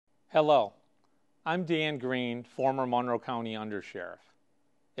Hello, I'm Dan Greene, former Monroe County Undersheriff.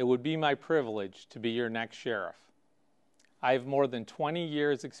 It would be my privilege to be your next sheriff. I have more than 20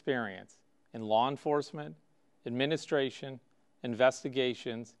 years' experience in law enforcement, administration,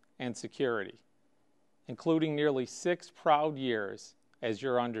 investigations, and security, including nearly 6 proud years as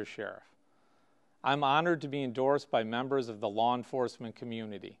your undersheriff. I'm honored to be endorsed by members of the law enforcement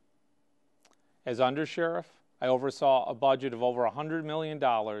community. As undersheriff, I oversaw a budget of over $100 million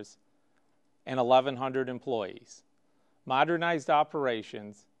and 1,100 employees, modernized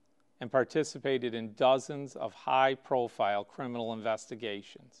operations, and participated in dozens of high-profile criminal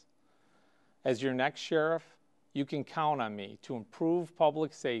investigations. As your next sheriff, you can count on me to improve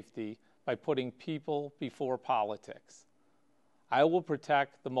public safety by putting people before politics. I will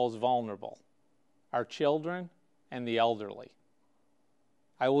protect the most vulnerable, our children and the elderly.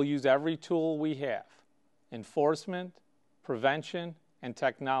 I will use every tool we have, enforcement, prevention, and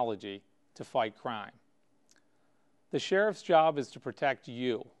technology, to fight crime. The sheriff's job is to protect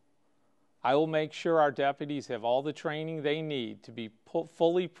you. I will make sure our deputies have all the training they need to be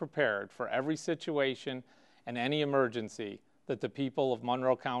fully prepared for every situation and any emergency that the people of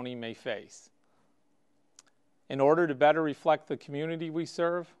Monroe County may face. In order to better reflect the community we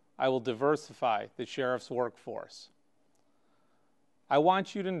serve, I will diversify the sheriff's workforce. I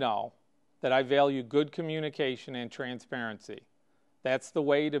want you to know that I value good communication and transparency. That's the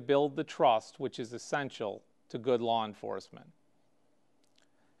way to build the trust which is essential to good law enforcement.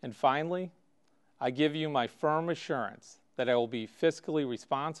 And finally, I give you my firm assurance that I will be fiscally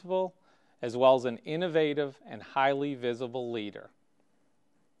responsible as well as an innovative and highly visible leader.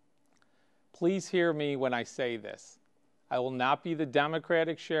 Please hear me when I say this. I will not be the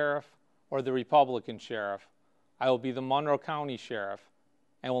Democratic sheriff or the Republican sheriff. I will be the Monroe County sheriff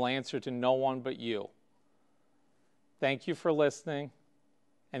and will answer to no one but you. Thank you for listening,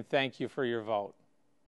 and thank you for your vote.